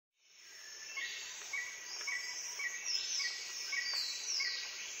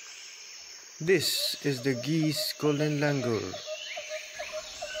This is the geese golden langur,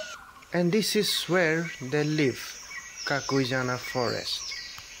 and this is where they live, Kakoijana Forest.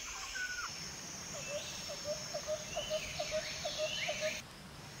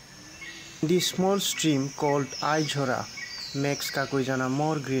 The small stream called Aijhora makes Kakoijana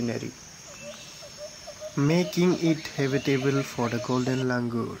more greenery, making it habitable for the golden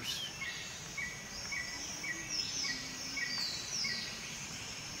langurs.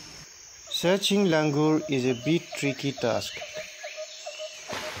 Searching langur is a bit tricky task.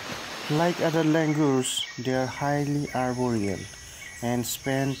 Like other langurs, they are highly arboreal and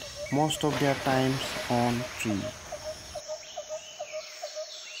spend most of their time on trees.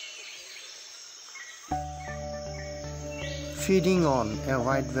 Feeding on a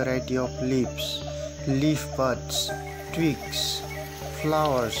wide variety of leaves, leaf buds, twigs,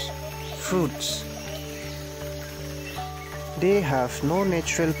 flowers, fruits. They have no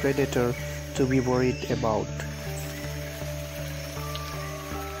natural predator to be worried about.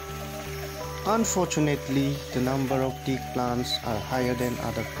 Unfortunately, the number of teak plants are higher than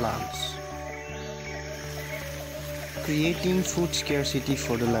other plants, creating food scarcity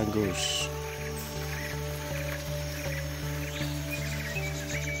for the langurs.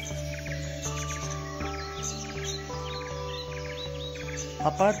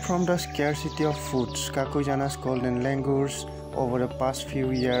 Apart from the scarcity of foods, Kakoijana's golden langurs over the past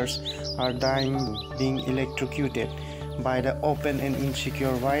few years are dying, being electrocuted by the open and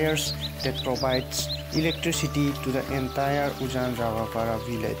insecure wires that provides electricity to the entire Ujan Rabhapara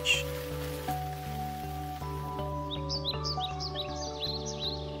village.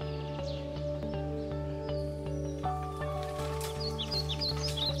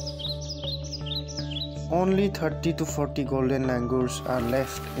 Only 30 to 40 golden langurs are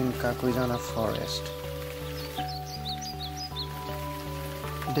left in Kakoijana Forest.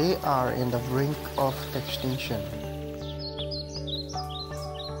 They are in the brink of extinction.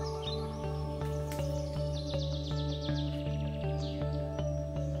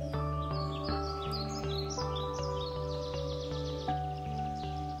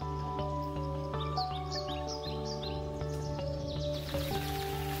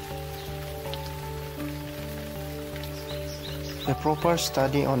 A proper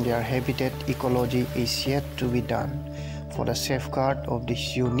study on their habitat ecology is yet to be done for the safeguard of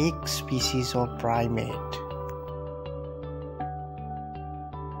this unique species of primate.